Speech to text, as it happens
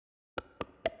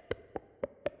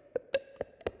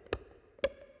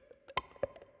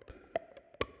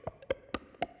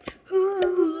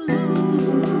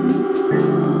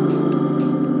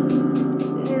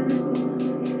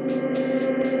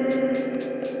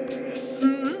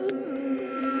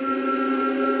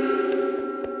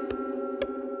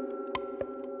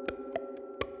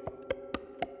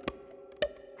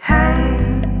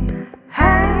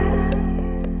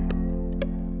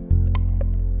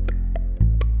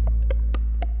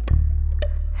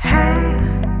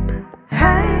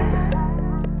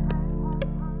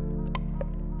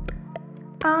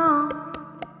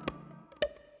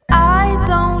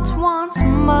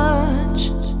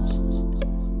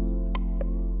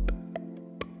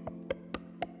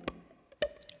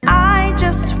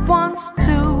just want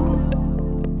to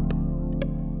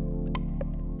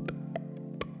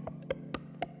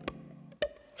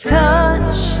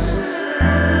touch.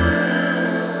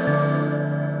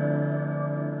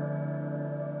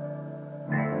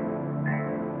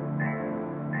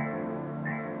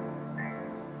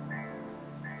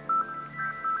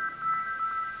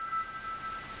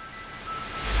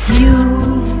 You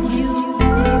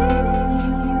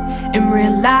in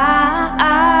real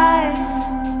life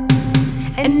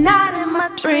and not in my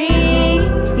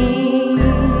dreams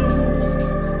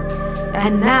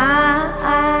at night.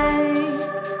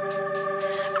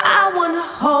 I wanna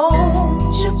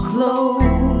hold you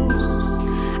close,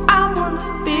 I wanna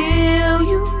feel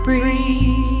you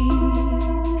breathe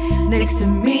next to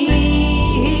me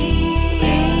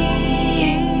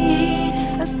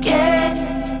again.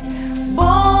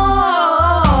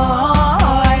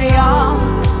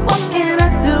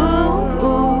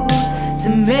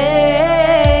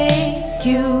 Make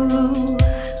you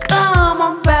come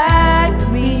on back to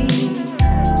me.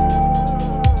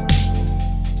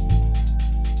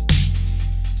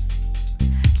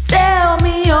 Tell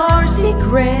me your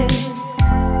secret.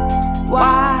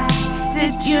 Why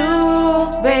did you,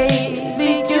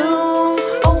 baby, you?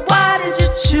 Or why did you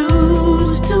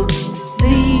choose to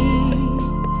leave?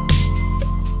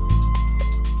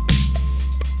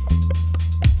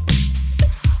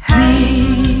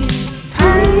 Please,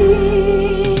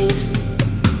 please,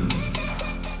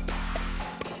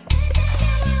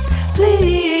 please,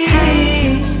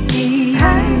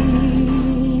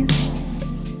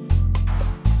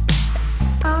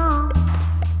 oh.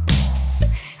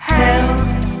 Tell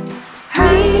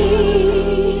me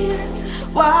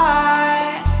why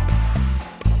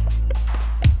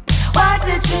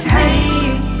did you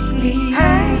leave?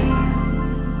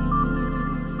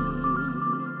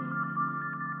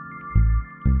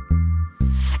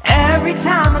 Every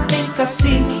time I think I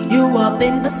see you up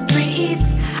in the streets,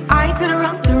 I turn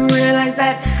around and realize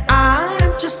that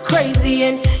I'm just crazy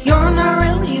and you're not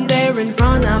really there in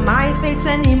front of my face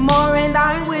anymore. And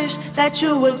I wish that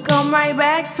you would come right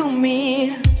back to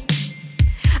me.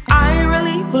 I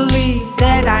really believe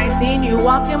that I seen you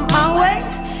walking my way,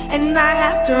 and I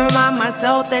have to remind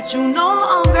myself that you no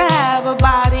longer have a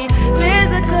body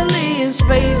physically in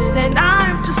space. And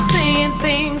I'm just saying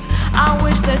things, I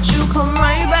wish that you come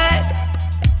right back.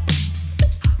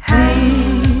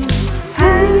 Please,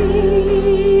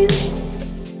 please,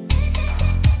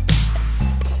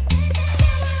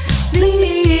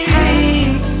 please,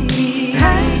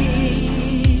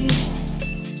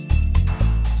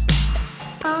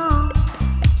 oh.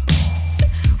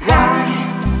 Why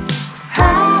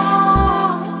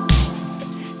won't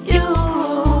you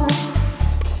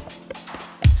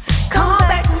come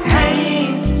back to me?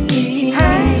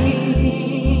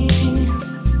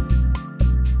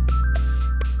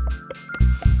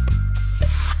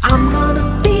 I'm gonna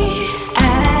be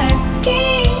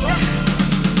asking,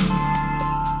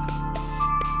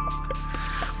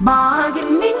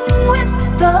 bargaining with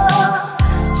the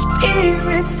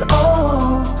spirits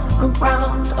all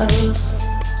around us.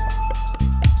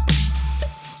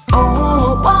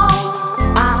 Oh,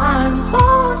 I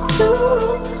want to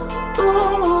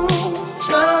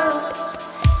just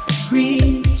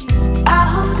reach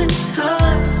out and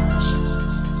touch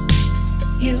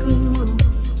you.